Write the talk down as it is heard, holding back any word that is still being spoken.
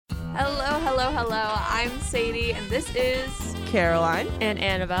Hello, hello, hello. I'm Sadie, and this is Caroline and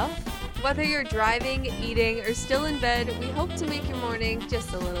Annabelle. Whether you're driving, eating, or still in bed, we hope to make your morning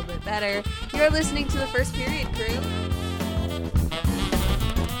just a little bit better. You're listening to the First Period Crew.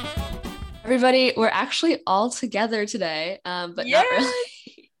 Everybody, we're actually all together today, but Yes!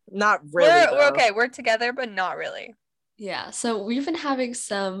 not really. Not really. We're okay. We're together, but not really. Yeah, so we've been having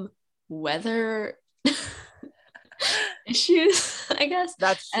some weather issues, I guess.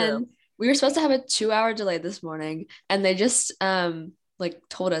 That's true. And we were supposed to have a 2-hour delay this morning, and they just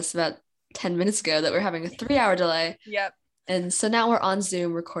told us about 10 minutes ago that we're having a 3-hour delay. Yep. And so now we're on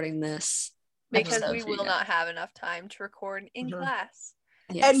Zoom recording this. Because we will not have enough time to record in class.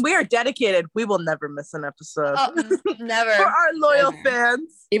 Yes. And we are dedicated. We will never miss an episode. Oh, never. For our loyal Never.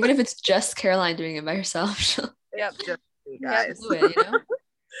 fans. Even if it's just Caroline doing it by herself. Yep. It's just you guys. Do it, you know?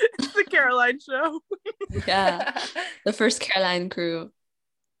 It's the Caroline show. Yeah. The first Caroline crew.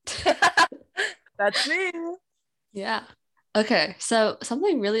 That's me. Yeah. Okay, so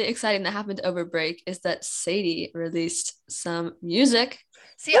something really exciting that happened over break is that Sadie released some music.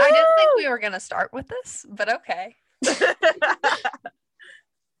 See, I didn't think we were going to start with this, but okay.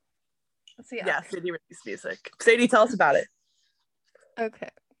 Let's see. Yeah, Sadie released music. Sadie, tell us about it. Okay.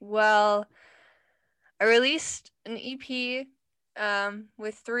 Well, I released an EP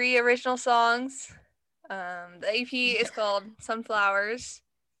with 3 original songs. The EP is called Sunflowers.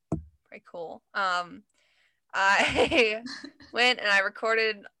 Pretty cool. I went and I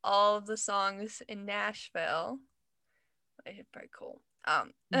recorded all of the songs in Nashville. It's pretty cool. I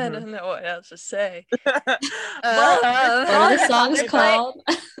don't know what else to say. What are the songs called?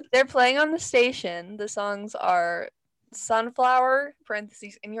 They're playing on the station. The songs are Sunflower,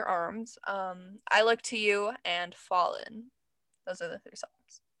 parentheses, In Your Arms, I Look to You, and Fallen. Those are the 3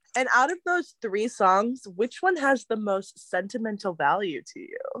 songs. And out of those 3 songs, which one has the most sentimental value to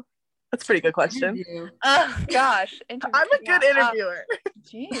you? That's a pretty good question. Oh gosh. I'm a good interviewer.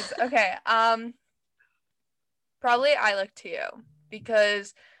 Jeez. Okay. Probably I Look to You,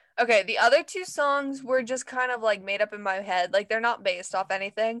 because the other 2 songs were just kind of like made up in my head. Like, they're not based off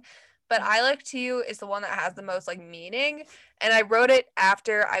anything. But I Look to You is the one that has the most like meaning. And I wrote it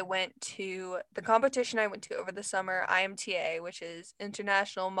after I went to the competition I went to over the summer, IMTA, which is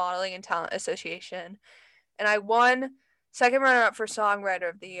International Modeling and Talent Association. And I won second runner-up for Songwriter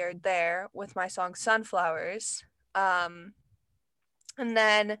of the Year there with my song Sunflowers. And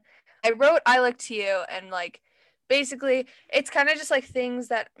then I wrote I Look to You, and like basically it's kind of just like things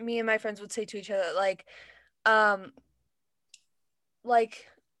that me and my friends would say to each other, like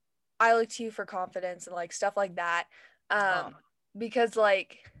I look to you for confidence and like stuff like that. Because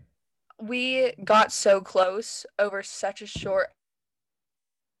like we got so close over such a short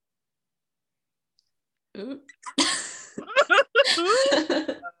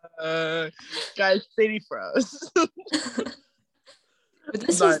Guys, Sadie froze. But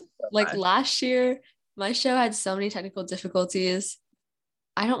this was like last year. My show had so many technical difficulties.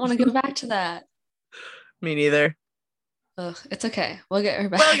 I don't want to go back to that. Me neither. Ugh, it's okay. We'll get her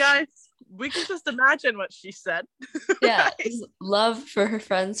back. Well, guys, we can just imagine what she said. Yeah, love for her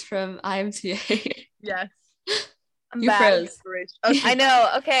friends from IMTA. Yes. I'm You back. froze. Okay. I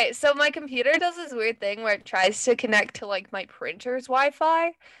know. Okay, so my computer does this weird thing where it tries to connect to like my printer's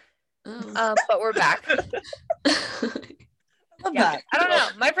Wi-Fi. Oh. But we're back. Love Yeah, that. I don't know.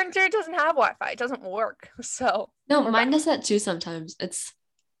 My printer doesn't have Wi-Fi. It doesn't work. So No, we're mine back. does that too sometimes. I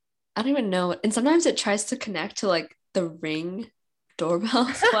don't even know. And sometimes it tries to connect to like the Ring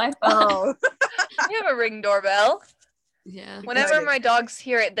doorbell's Wi-Fi. Oh. We have a Ring doorbell. Yeah. Whenever Exciting. my dogs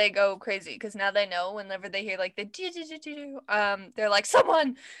hear it, they go crazy because now they know whenever they hear like the do, they're like,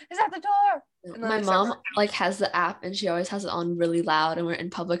 someone is at the door. And then My they start mom barking. like has the app and she always has it on really loud, and we're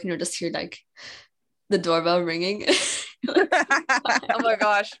in public and you'll just hear like the doorbell ringing. Oh my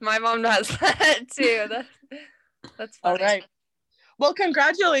gosh, my mom does that too. That's All funny. right. Well,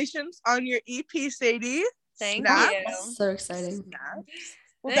 congratulations on your EP, Sadie. Thank Snaps. you. So exciting. Snaps.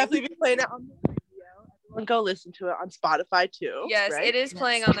 We'll Thank definitely be playing it on the radio. Everyone go listen to it on Spotify too. Yes, right? it is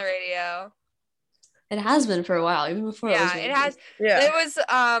playing on the radio. It has been for a while, even before Yeah, it it was has. Yeah. It was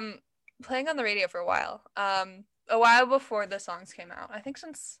playing on the radio for a while before the songs came out. I think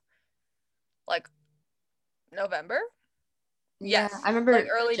since like November. Yeah, Yes, I remember like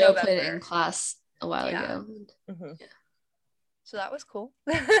early Joe played it November. in class a while Yeah. ago. Mhm. So that was cool.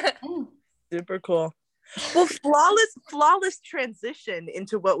 Oh. Super cool. Well, flawless transition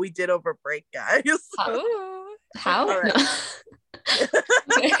into what we did over break, guys. Ooh. How? All right.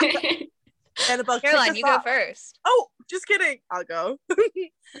 No. Annabelle, kick Caroline, us you go off. first. Oh, just kidding. I'll go.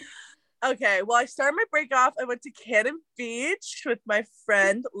 Okay, well, I started my break off. I went to Cannon Beach with my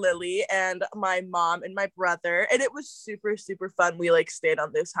friend Lily and my mom and my brother, and it was super, super fun. We like stayed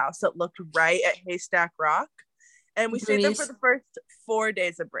on this house that looked right at Haystack Rock, and we stayed there for the first 4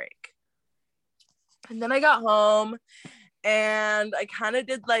 days of break. And then I got home, and I kind of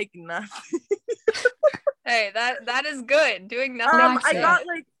did like nothing. Hey, that is good. Doing nothing.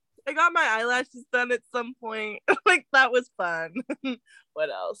 I got my eyelashes done at some point. Like that was fun.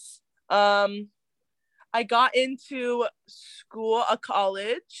 What else? I got into a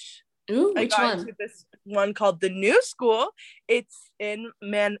college. Ooh, which one? Into this one called the New School. It's in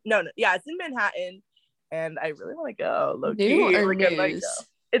it's in Manhattan, and I really want to go. New or news?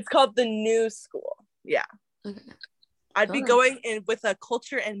 It's called the New School. Yeah. Okay. I'd be going in with a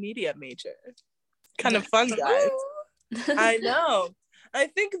culture and media major. Kind of fun, guys. I know. I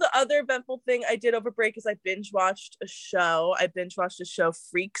think the other eventful thing I did over break is I binge watched a show.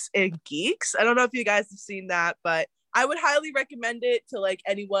 Freaks and Geeks. I don't know if you guys have seen that, but I would highly recommend it to like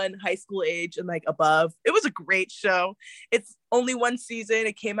anyone high school age and like above. It was a great show. It's only one season.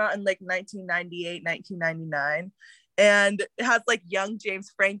 It came out in like 1998, 1999. And it has like young James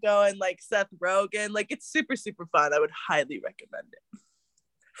Franco and like Seth Rogen. Like it's super, super fun. I would highly recommend it.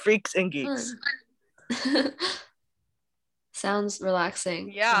 Freaks and Geeks. Sounds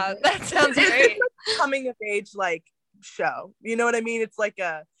relaxing. Yeah, that sounds great. It's a coming of age like show. You know what I mean? It's like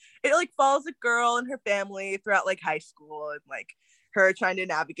it like follows a girl and her family throughout like high school and like her trying to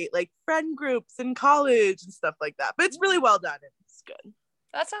navigate like friend groups in college and stuff like that. But it's really well done and it's good.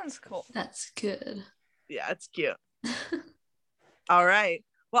 That sounds cool. That's good. Yeah, it's cute. All right.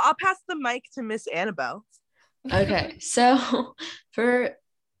 Well, I'll pass the mic to Miss Annabelle. Okay, so for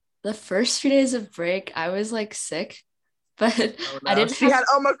the first few days of break, I was like sick. But I didn't. She had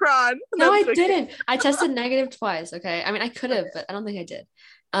Omicron. No, I didn't. I tested negative twice. Okay, I mean I could have, but I don't think I did.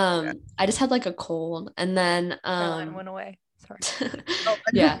 I just had like a cold, and then Caroline went away. Sorry.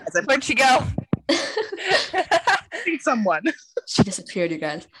 Yeah. Where'd she go? Someone. She disappeared, you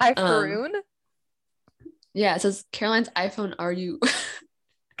guys. Hi, Faroon. Yeah, it says Caroline's iPhone. Are you?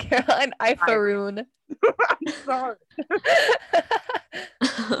 Caroline, iPhone. I'm sorry.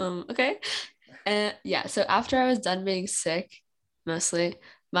 Okay. And yeah, so after I was done being sick, mostly,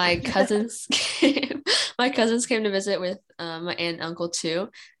 my cousins came to visit with my aunt and uncle too,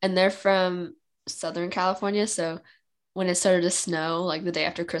 and they're from Southern California. So when it started to snow, like the day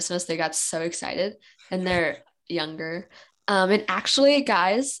after Christmas, they got so excited, and they're younger. And actually,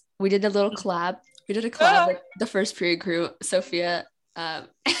 guys, we did a little collab. We did a collab with the first period crew, Sophia, and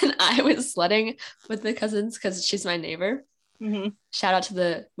I was sledding with the cousins because she's my neighbor. Mm-hmm. Shout out to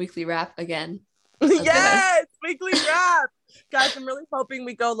the weekly wrap again. Yes, weekly wrap. Guys, I'm really hoping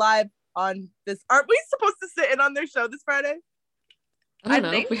we go live on this. Aren't we supposed to sit in on their show this Friday? I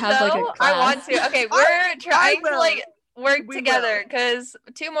don't know if we have so. Like a class. I want to. Okay, we're trying to like work together because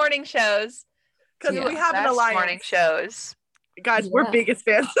 2 morning shows. Because we have an alliance. Morning shows. Guys, we're biggest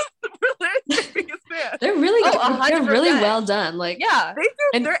fans. We're biggest fans. They're really they're really well done. Like they do.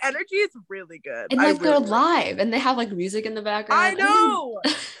 And their energy is really good. And like they're live and they have like music in the background. I know.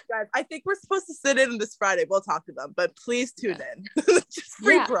 Guys, I think we're supposed to sit in this Friday. We'll talk to them, but please tune in. Just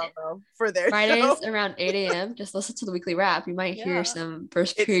free promo for their Fridays show. Around 8 a.m. Just listen to the weekly wrap. You might hear some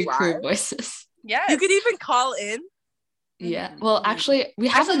first period crew voices. Yeah. You could even call in. Yeah. Well, actually, we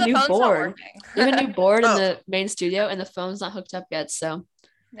have a new board. We have a new board in the main studio, and the phone's not hooked up yet. So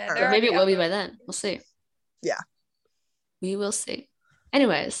maybe it will be by then. We'll see. Yeah. We will see.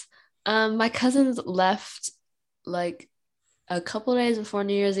 Anyways, my cousins left like a couple days before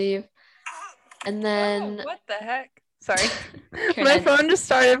New Year's Eve, and then what the heck? Sorry, my phone just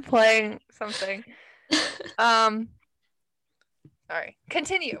started playing something. Sorry.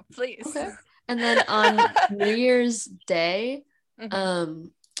 Continue, please. Okay. And then on New Year's Day,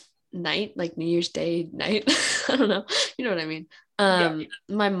 night, like New Year's Day night, I don't know, you know what I mean.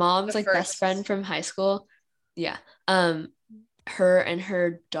 My mom's like best friend from high school. Yeah. Her and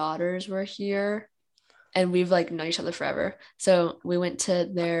her daughters were here, and we've like known each other forever. So we went to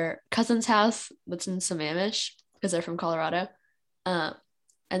their cousin's house that's in Sammamish because they're from Colorado. And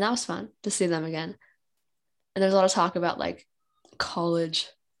that was fun to see them again. And there's a lot of talk about like college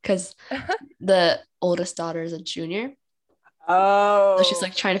because the oldest daughter is a junior. Oh. So she's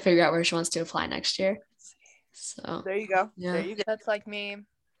like trying to figure out where she wants to apply next year. So there you go. Yeah. There you go. That's like me.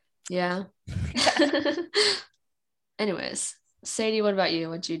 Yeah. Anyways, Sadie, what about you?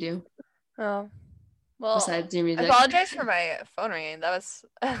 What'd you do? Oh, well, besides your music? I apologize for my phone ringing. That was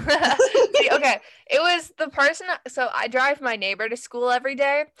See, okay. It was the person. So I drive my neighbor to school every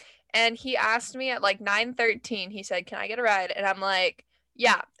day, and he asked me at like 9:13. He said, "Can I get a ride?" And I'm like,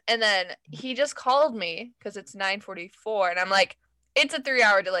 Yeah. And then he just called me because it's 9:44, and I'm like, it's a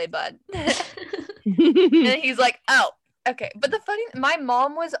 3-hour delay, bud. And he's like, oh, okay. But my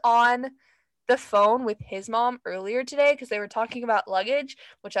mom was on the phone with his mom earlier today because they were talking about luggage,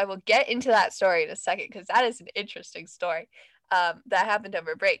 which I will get into that story in a second because that is an interesting story that happened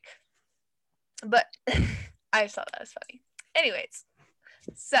over break. But I just thought that was funny. Anyways,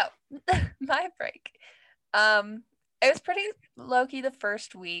 so my break. It was pretty low-key the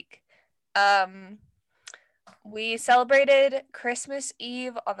first week. We celebrated Christmas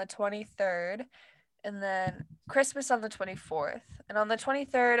Eve on the 23rd, and then Christmas on the 24th. And on the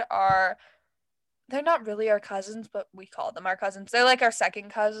 23rd they're not really our cousins, but we call them our cousins. They're like our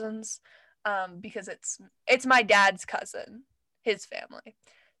second cousins, because it's my dad's cousin, his family.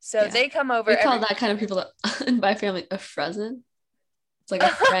 So they come over. We call that kind of people in my family a cousin. It's like a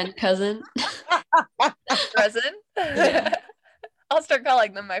friend cousin. Cousin? Yeah. I'll start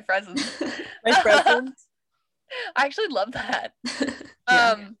calling them my cousins. My cousins. I actually love that.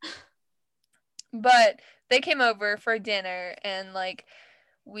 Yeah. But they came over for dinner, and like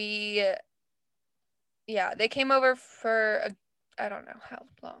they came over for I don't know how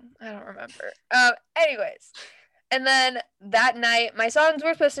long. I don't remember. Anyways. And then that night, my songs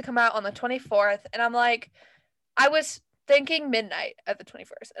were supposed to come out on the 24th, and I'm like, I was thinking midnight at the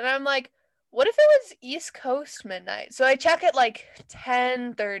 21st, and I'm like, what if it was East Coast midnight? So I check at like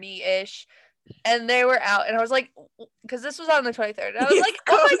 10:30-ish, and they were out, and I was like, because this was on the 23rd, and I was like,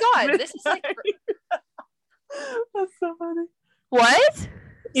 oh my god, midnight. This is like... That's so funny. What?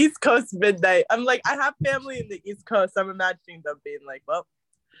 East Coast midnight. I'm like, I have family in the East Coast. I'm imagining them being like, well,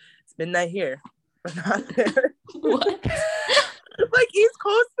 it's midnight here. We're not there. What? Like East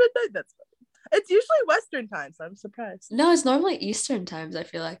Coast midnight? That's funny. It's usually Western time, so I'm surprised. No, it's normally Eastern times, I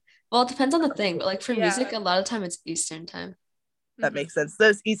feel like. Well, it depends on the thing, but like for music, a lot of time it's Eastern time. That makes sense.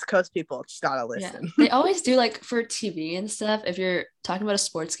 Those East Coast people just gotta listen. Yeah. They always do like for TV and stuff. If you're talking about a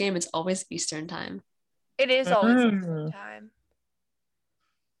sports game, it's always Eastern time. It is always Eastern time.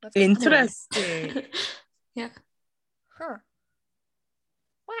 Interesting. Yeah. Huh.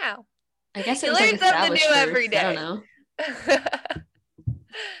 Wow. I guess it You was learn like something established new first. every day. I don't know.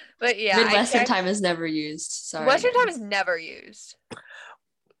 But yeah, Midwestern time is never used. Sorry. Western time is never used.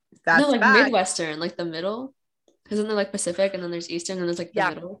 That's no, like bad. Midwestern, like the middle. Isn't there like Pacific, and then there's Eastern, and there's like the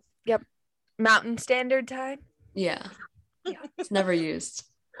middle? Yep. Mountain Standard Time. Yeah. Yeah. It's never used.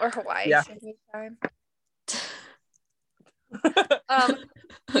 Or Hawaii Yeah. Standard Time. Okay.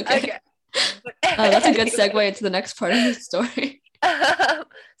 Okay. That's a good segue into the next part of the story.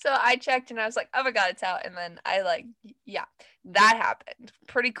 So I checked and I was like, oh my god, it's out. And then that happened.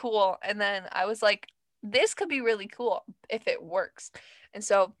 Pretty cool. And then I was like, this could be really cool if it works. And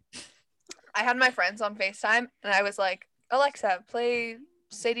so I had my friends on FaceTime, and I was like, Alexa, play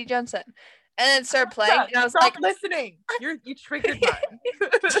Sadie Jensen. And then it started playing, and I was Stop like, listening. You triggered mine.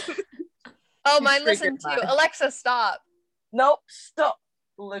 oh, You mine listened triggered too. mine. Alexa, stop. Nope, stop.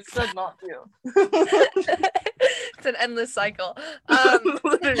 Alexa, not you. It's an endless cycle.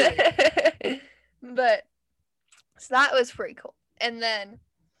 But so that was pretty cool. And then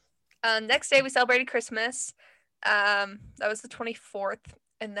next day we celebrated Christmas. That was the 24th.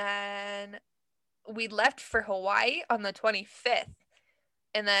 And then we left for Hawaii on the 25th.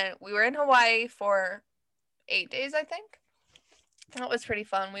 And then we were in Hawaii for 8 days, I think. That was pretty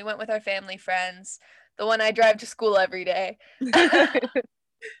fun. We went with our family friends. The one I drive to school every day.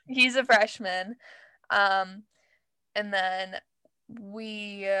 He's a freshman. And then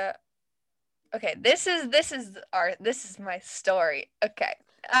we okay, this is my story. Okay.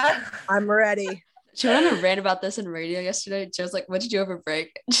 I'm ready. She went on a rant about this in radio yesterday. She was like, what did you do over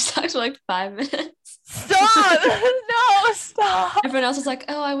break? She talked for like 5 minutes. Stop! No, stop. Everyone else was like,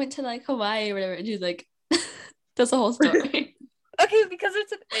 oh, I went to like Hawaii or whatever. And she's like, that's the whole story. Okay, because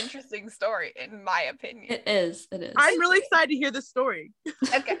it's an interesting story, in my opinion. It is. I'm really excited to hear the story.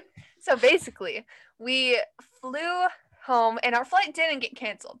 Okay, so basically, we flew home, and our flight didn't get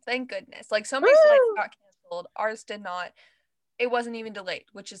canceled. Thank goodness. Like, so many flights got canceled. Ours did not. It wasn't even delayed,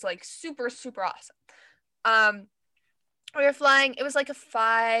 which is like super, super awesome. We were flying. It was like a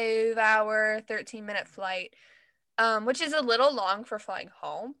 5-hour, 13-minute flight, which is a little long for flying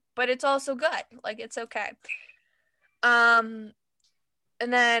home, but it's also good. Like, it's okay.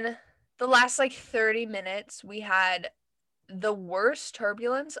 And then the last like 30 minutes, we had the worst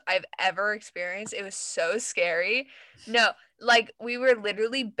turbulence I've ever experienced. It was so scary. No, like we were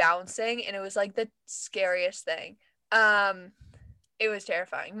literally bouncing, and it was like the scariest thing. It was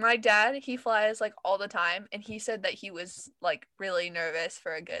terrifying. My dad, he flies like all the time, and he said that he was like really nervous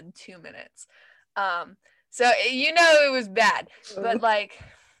for a good 2 minutes. So it was bad, but like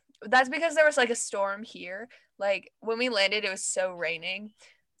that's because there was like a storm here. Like when we landed, it was so raining,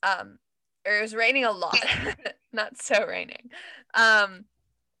 or it was raining a lot, not so raining.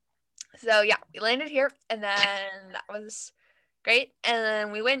 So yeah, we landed here, and then that was great. And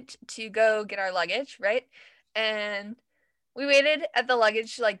then we went to go get our luggage, right? And we waited at the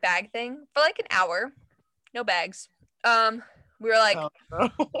luggage like bag thing for like an hour, no bags. We were like, Oh, no.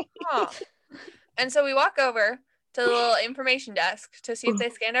 oh. And so we walk over to the little information desk to see if they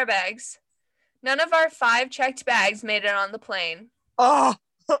scanned our bags. None of our 5 checked bags made it on the plane. Oh.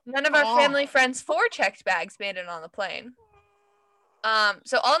 None of our family friends' 4 checked bags made it on the plane.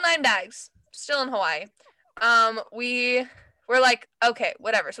 So all 9 bags still in Hawaii. We were like, okay,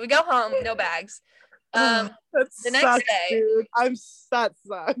 whatever. So we go home, no bags. That The next sucks, day, dude. That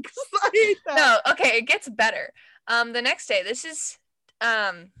sucks. I hate that. no, okay, it gets better. The next day, this is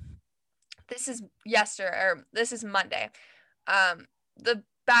Monday. The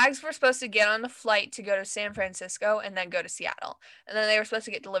bags were supposed to get on a flight to go to San Francisco and then go to Seattle, and then they were supposed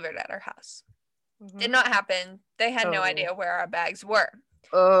to get delivered at our house. Did not happen. They had no idea where our bags were.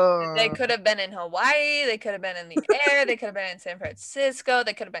 They could have been in Hawaii. They could have been in the air. They could have been in San Francisco.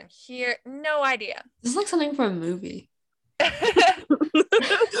 They could have been here. No idea. This is like something from a movie.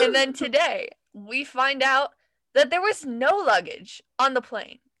 And then today, we find out that there was no luggage on the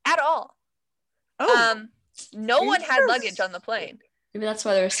plane at all. No one had luggage on the plane. Maybe that's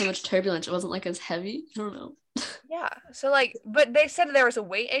why there was so much turbulence. It wasn't like as heavy. I don't know. Yeah. So like, but they said there was a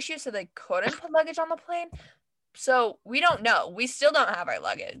weight issue, so they couldn't put luggage on the plane. So we don't know. We still don't have our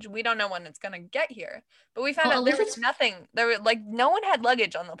luggage. We don't know when it's gonna get here. But we found out there was nothing. There were like no one had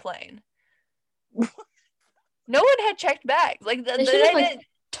luggage on the plane. No one had checked bags. Like they should have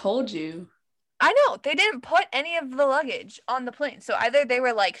told you. I know they didn't put any of the luggage on the plane. So either they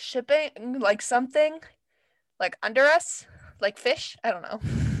were like shipping like something like under us, like fish. I don't know.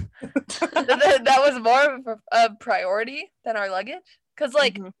 that was more of a priority than our luggage. Cause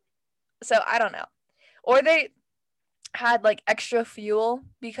like, so I don't know. Or they had like extra fuel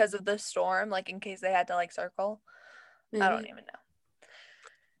because of the storm, like in case they had to like circle. Maybe. I don't even know.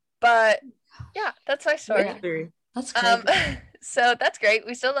 But yeah, that's my story. Yeah. That's crazy. So that's great.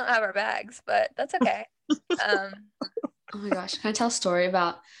 We still don't have our bags, but that's okay. Oh my gosh, can I tell a story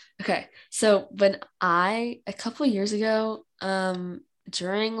about? Okay, so when a couple years ago,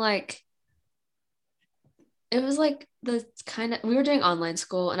 during like, it was like we were doing online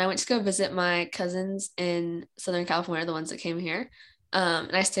school, and I went to go visit my cousins in Southern California, the ones that came here,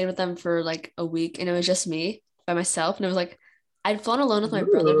 and I stayed with them for like a week, and it was just me by myself, and it was like I'd flown alone with my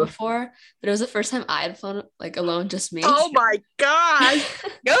brother before, but it was the first time I had flown like alone, just me. Oh my god!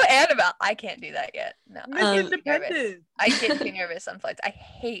 Go Annabelle! I can't do that yet. No, independent. I get too nervous on flights. I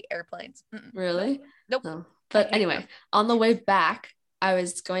hate airplanes. Really? Nope. No. But anyway, on the way back, I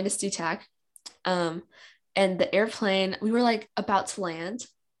was going to SeaTac, and the airplane, we were like about to land,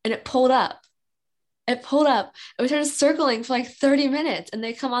 and it pulled up. And we started circling for like 30 minutes, and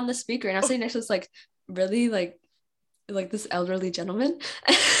they come on the speaker, and I was sitting next to this like really like this elderly gentleman.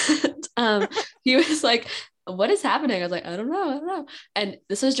 And, he was like, what is happening? I was like, I don't know. And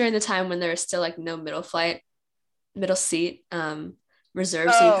this was during the time when there was still like no middle seat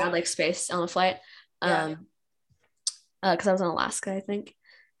reserved, so you had like space on the flight. Because I was in Alaska, I think.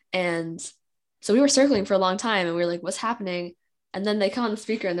 And so we were circling for a long time, and we were like, what's happening? And then they come on the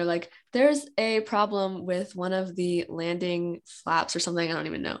speaker, and they're like, there's a problem with one of the landing flaps or something. I don't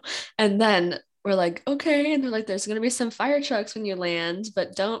even know. And then we're like, okay. And they're like, there's going to be some fire trucks when you land,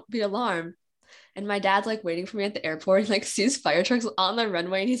 but don't be alarmed. And my dad's like waiting for me at the airport, and like sees fire trucks on the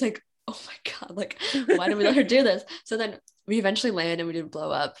runway, and he's like, oh my God, like, why did we let her do this? So then we eventually landed, and we didn't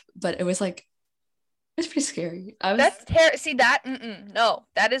blow up, but it was like, it's pretty scary. See that? No,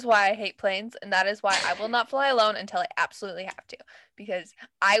 that is why I hate planes, and that is why I will not fly alone until I absolutely have to, because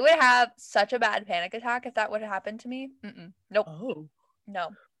I would have such a bad panic attack if that would happen to me. Nope. Oh. No.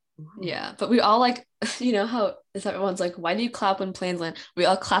 Yeah, but we all like, you know how is everyone's like, why do you clap when planes land? We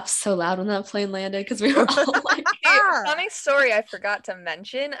all clapped so loud when that plane landed because we were all like, funny story I forgot to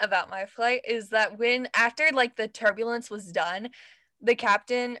mention about my flight is that after like the turbulence was done, the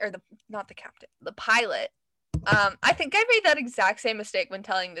pilot, I think I made that exact same mistake when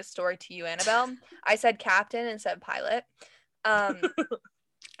telling this story to you, Annabelle. I said captain instead of pilot.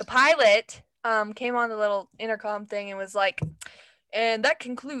 The pilot came on the little intercom thing and was like, and that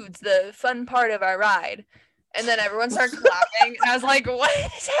concludes the fun part of our ride. And then everyone started clapping, and I was like, what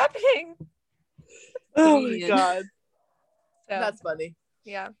is happening? Oh my God. So, that's funny.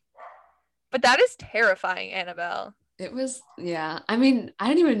 Yeah. But that is terrifying, Annabelle. It was, yeah. I mean, I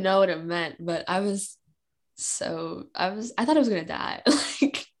didn't even know what it meant, but I was so I thought I was gonna die.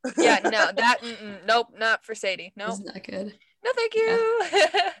 Like, Yeah, no, nope, not for Sadie. Nope. it's not good. No, thank you.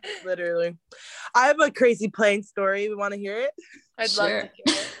 Yeah. Literally. I have a crazy plane story. We want to hear it? I'd love to hear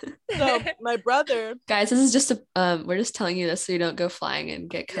it. So my brother, guys, this is just we're just telling you this so you don't go flying and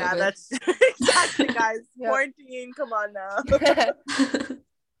get COVID. yeah, that's exactly, guys. Yep. Quarantine, come on now.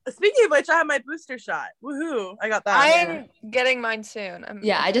 Speaking of which, I have my booster shot. Woohoo! I got that. I'm getting mine soon.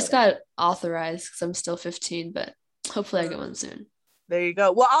 I just got authorized because I'm still 15, but hopefully I get one soon. There you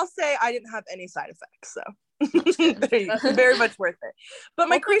go. Well, I'll say I didn't have any side effects, so there you go. Very much worth it. But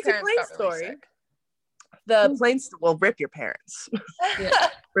my crazy plane story, really the planes will rip your parents. Yeah.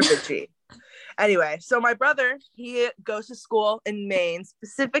 Rip it, G. Anyway, so my brother, he goes to school in Maine,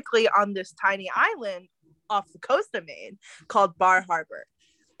 specifically on this tiny island off the coast of Maine called Bar Harbor.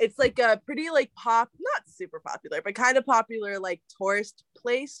 It's like a pretty like not super popular, but kind of popular like tourist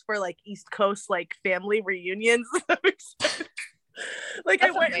place for like East Coast like family reunions. Like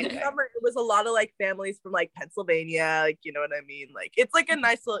that's I went amazing. In summer, it was a lot of like families from like Pennsylvania, like you know what I mean? Like it's like a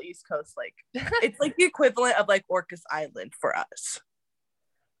nice little East Coast, like it's like the equivalent of like Orcas Island for us.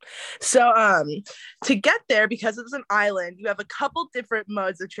 So to get there, because it's an island, you have a couple different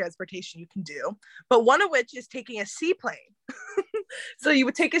modes of transportation you can do, but one of which is taking a seaplane. So you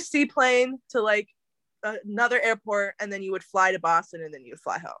would take a seaplane to like another airport, and then you would fly to Boston, and then you would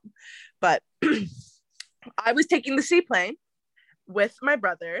fly home. But I was taking the seaplane with my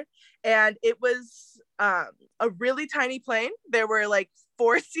brother, and it was a really tiny plane. There were like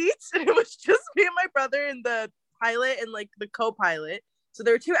 4 seats, and it was just me and my brother and the pilot and like the co-pilot. So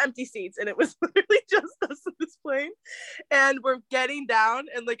there were 2 empty seats, and it was literally just us in this plane. And we're getting down,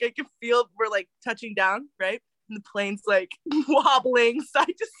 and like I can feel we're like touching down, right? And the plane's like wobbling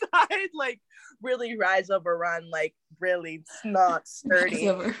side to side, like really rise over run, like really not sturdy.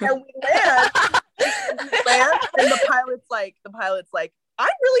 And we land, and the pilot's like, I'm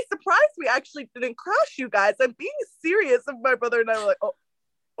really surprised we actually didn't crash, you guys. I'm being serious. And my brother and I were like,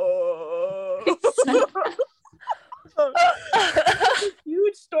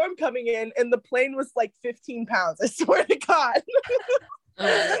 huge storm coming in, and the plane was like 15 pounds. I swear to God. Oh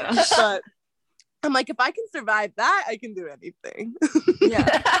my gosh. But I'm like, if I can survive that, I can do anything.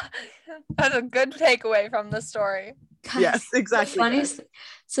 Yeah. That's a good takeaway from the story. God, yes, exactly. Funny.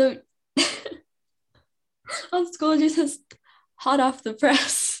 So on school, just says hot off the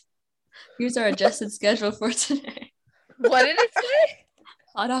press. Here's our adjusted schedule for today. What did it say?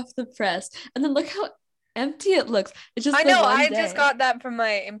 Hot off the press. And then look how empty it looks. It's just I know, I just got that from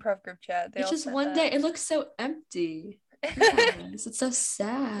my improv group chat. It's just one day. It looks so empty. Yes, it's so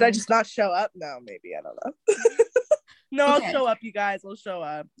sad. Did I just not show up? No, maybe. I don't know. No, okay. I'll show up, you guys. I'll show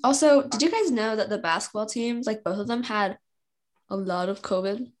up. Also, did you guys know that the basketball teams, like both of them, had a lot of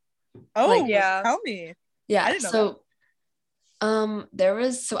COVID? Oh, like, yeah. Tell me. Yeah. I didn't know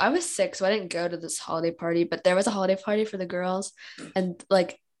that. I was sick, so I didn't go to this holiday party, but there was a holiday party for the girls, and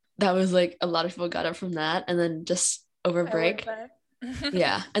like that was like a lot of people got it from that, and then just over break.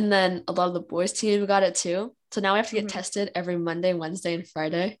 Yeah. And then a lot of the boys team got it too. So now we have to get tested every Monday, Wednesday, and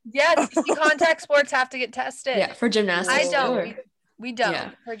Friday. Yeah, contact sports have to get tested. Yeah, for gymnastics. I don't. We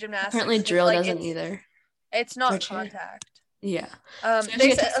don't for gymnastics. Apparently drill doesn't either. It's not contact. Yeah.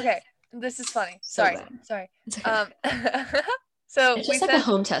 They said, okay, this is funny. Sorry. It's okay. So it's just like a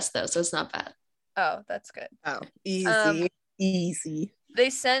home test though, so it's not bad. Oh, that's good. Oh, easy. They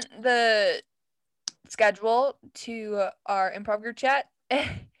sent the schedule to our improv group chat.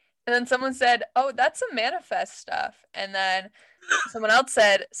 And then someone said, oh, that's some manifest stuff. And then someone else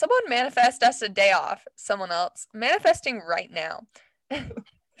said, someone manifest us a day off. Someone else, manifesting right now.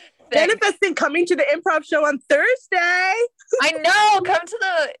 Manifesting coming to the improv show on Thursday. I know. Come to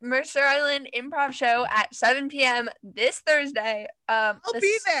the Mercer Island improv show at 7 p.m. this Thursday. I'll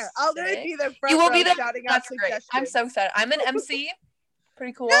be there. I'll really be there. You will be there. That's great. I'm so excited. I'm an MC.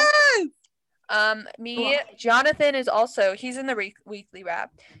 Pretty cool. Yes! Jonathan is also, he's in the weekly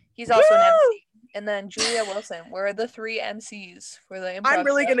wrap. He's also an MC. And then Julia Wilson. We're the 3 MCs for the improv I'm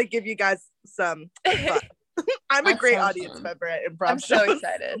really show. Gonna give you guys some fun. I'm a great audience member at improv I'm shows. so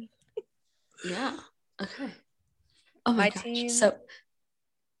excited. Yeah. Okay. Oh my gosh. Team. So,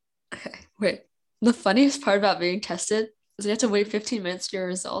 okay, wait. The funniest part about being tested is we have to wait 15 minutes for your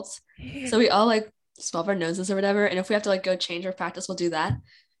results. So we all like swab our noses or whatever. And if we have to like go change our practice, we'll do that.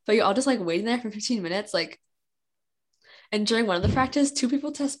 But you're all just like waiting there for 15 minutes, like, and during one of the practice, 2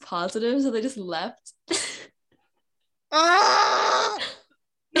 people test positive, so they just left. No.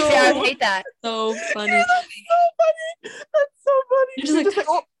 Yeah, I would hate that. So funny. Yeah, that's so funny. You're just like,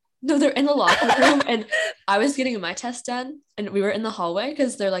 oh. No, they're in the locker room, and I was getting my test done, and we were in the hallway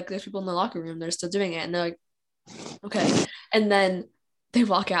because they're like, there's people in the locker room, they're still doing it, and they're like, Okay. And then they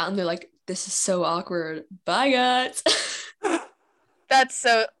walk out and they're like, this is so awkward. Bye, guys. That's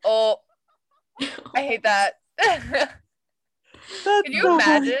so, I hate that. Can you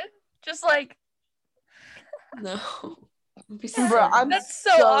imagine? Just like, No. It'd be Bro, that's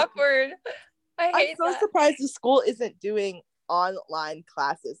so awkward. I hate I'm so surprised the school isn't doing online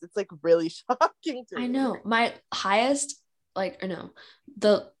classes. It's like really shocking to me. I know. My highest, like, or no,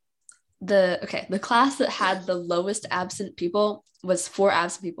 the class that had the lowest absent people was 4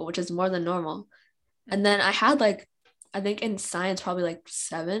 absent people, which is more than normal. And then I had like, I think in science, probably like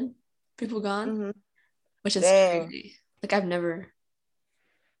 7 people gone, which is crazy. Like I've never,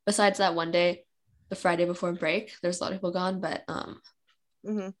 besides that one day, the Friday before break, there's a lot of people gone, but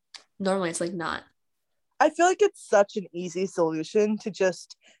normally it's like not. I feel like it's such an easy solution to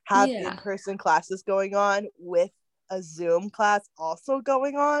just have in-person classes going on with a Zoom class also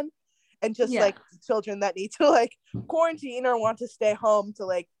going on, and just like children that need to like quarantine or want to stay home to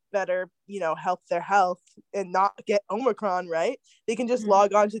like better, help their health and not get Omicron, right? They can just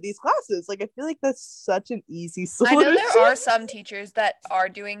log on to these classes. Like I feel like that's such an easy solution. I know there are some teachers that are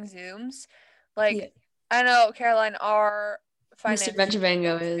doing Zooms. Like I know Caroline, our Mr.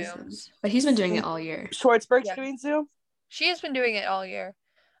 Benjavango is, but he's been doing it all year. Schwartzberg's doing Zoom. She has been doing it all year.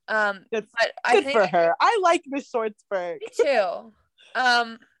 Good for her. I like Miss Schwartzberg. Me too.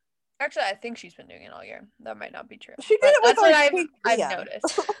 Actually, I think she's been doing it all year. That might not be true. She did it with I've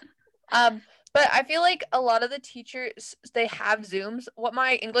noticed. But I feel like a lot of the teachers, they have Zooms. What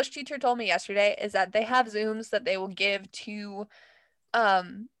my English teacher told me yesterday is that they have Zooms that they will give to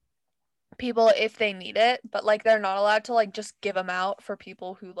people if they need it, but like they're not allowed to like just give them out for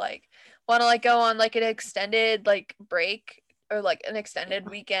people who like want to like go on like an extended like break or like an extended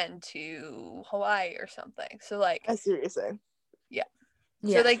weekend to Hawaii or something. So like I see what you're saying.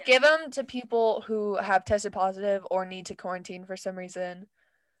 So they give them to people who have tested positive or need to quarantine for some reason.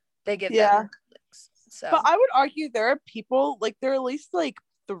 They give them links. So. But I would argue there are people, like there are at least like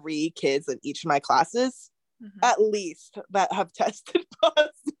 3 kids in each of my classes, at least, that have tested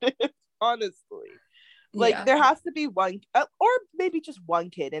positive, honestly. Like there has to be one, or maybe just one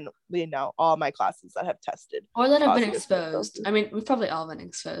kid in, all my classes that have tested. Or that have been exposed. I mean, we've probably all been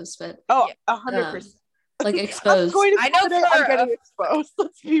exposed, but 100%. Like exposed. I'm getting exposed.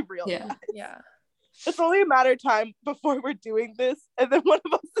 Let's be real. Yeah. It's only a matter of time before we're doing this, and then one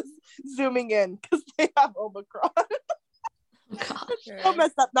of us is zooming in because they have Omicron. Oh, gosh. So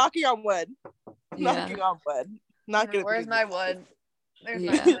messed up. Knocking on wood. Knocking on wood. Not good. Where's my wood? There's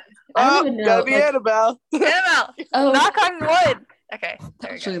my wood. I don't even know. Gotta be Annabelle. Annabelle. Knock on wood. Okay.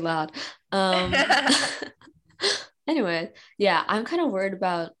 There That's really loud. Anyway, I'm kind of worried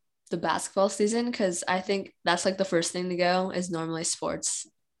about the basketball season because I think that's like the first thing to go is normally sports.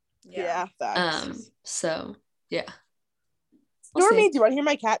 So Stormy, do you want to hear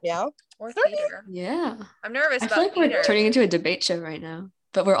my cat meow? Or theater. Yeah, I'm nervous. I feel like we're turning into a debate show right now,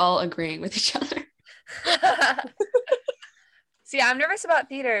 but we're all agreeing with each other. See, I'm nervous about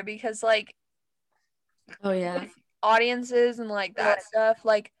theater because like audiences and like that stuff,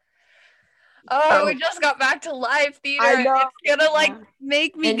 like we just got back to live theater. I know. It's gonna like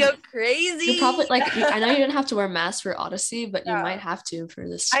make me go crazy. You're probably like, I know you didn't have to wear masks for Odyssey, but you might have to for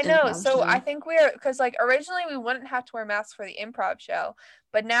this. I know. So show. I think because like originally we wouldn't have to wear masks for the improv show,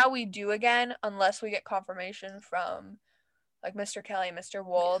 but now we do again unless we get confirmation from like Mr. Kelly and Mr.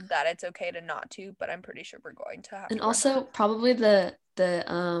 Wold that it's okay to not to. But I'm pretty sure we're going to have. And also probably the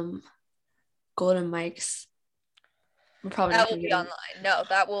golden mics. That will be online. No,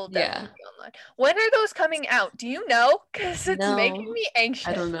 that will definitely be online. When are those coming out? Do you know? Because it's making me anxious.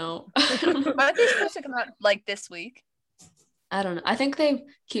 I don't know. Aren't they supposed to come out like this week? I don't know. I think they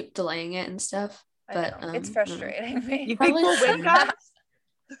keep delaying it and stuff. But it's frustrating me. You think we'll win, guys?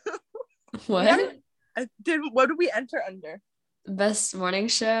 What? What did we enter under? Best morning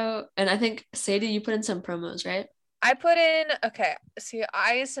show. And I think, Sadie, you put in some promos, right? I put in,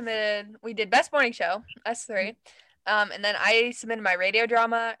 we did best morning show, S3. And then I submitted my radio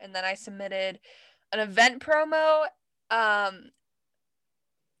drama, and then I submitted an event promo,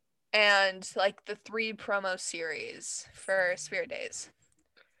 and like the 3 promo series for Spirit Days.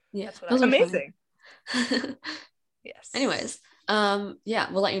 Yeah, that's what that's amazing. Yes. Anyways, we'll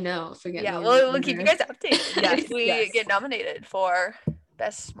let you know if we get. Yeah, we'll keep you guys updated if we get nominated for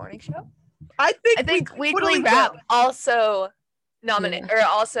best morning show. I think Weekly Wrap also nominated or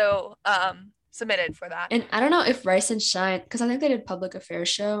also submitted for that. And I don't know if Rice and Shine, because I think they did public affairs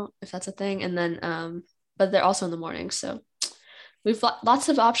show, if that's a thing, and then but they're also in the morning, so we've lots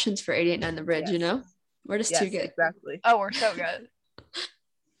of options for 88.9 The Bridge. We're just too good. Exactly. Oh, we're so good.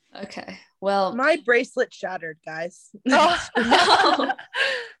 Okay. Well, My bracelet shattered, guys. Oh.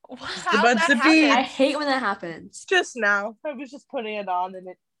 no. How'd bunch that of beads. happen? I hate when that happens. Just now. I was just putting it on and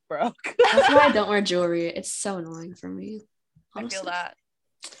it broke. That's why I don't wear jewelry. It's so annoying for me. Honestly. I feel that.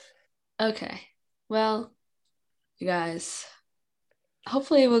 Okay. Well, you guys,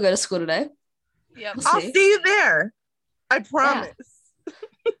 hopefully we'll go to school today. Yep. We'll I'll see. see you there. I promise.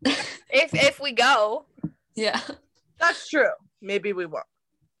 If we go. Yeah. That's true. Maybe we won't.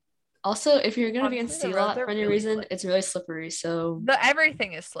 Also, if you're gonna be in Honestly, the sea lot roads are for any really reason, slick. it's really slippery. So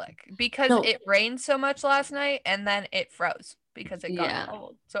Everything is slick because No. it rained so much last night and then it froze because it got Yeah.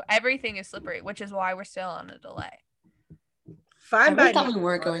 cold. So everything is slippery, which is why we're still on a delay. I Fine really by thought me. we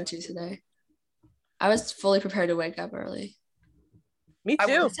weren't going to today. I was fully prepared to wake up early. Me I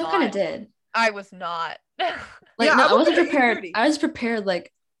too. I still kind of did. I was not. Like, Yeah, no, I I woke wasn't up at prepared. 8:30. I was prepared,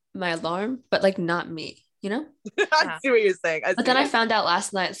 like, my alarm, but, like, not me, you know? I see what you're saying. But then I found out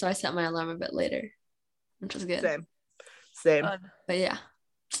last night, so I set my alarm a bit later, which was good. Same. Fun. But yeah,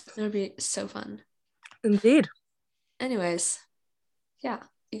 it would be so fun. Indeed. Anyways, yeah,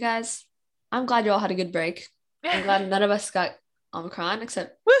 you guys, I'm glad you all had a good break. I'm glad none of us got Omicron,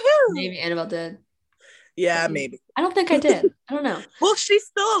 except Woohoo! maybe Annabelle did. Yeah, maybe. I don't think I did. I don't know. Well, she's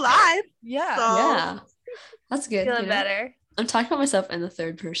still alive. Yeah. So- Yeah, that's good. Feeling you know? better. I'm talking about myself in the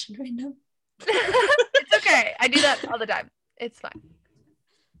third person right now. It's okay. I do that all the time. It's fine.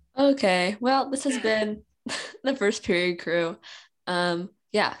 Okay, well, this has been the first period crew.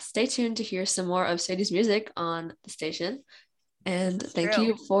 Yeah, stay tuned to hear some more of Sadie's music on the station. And thank True.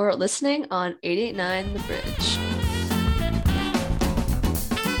 you for listening on 889 The Bridge.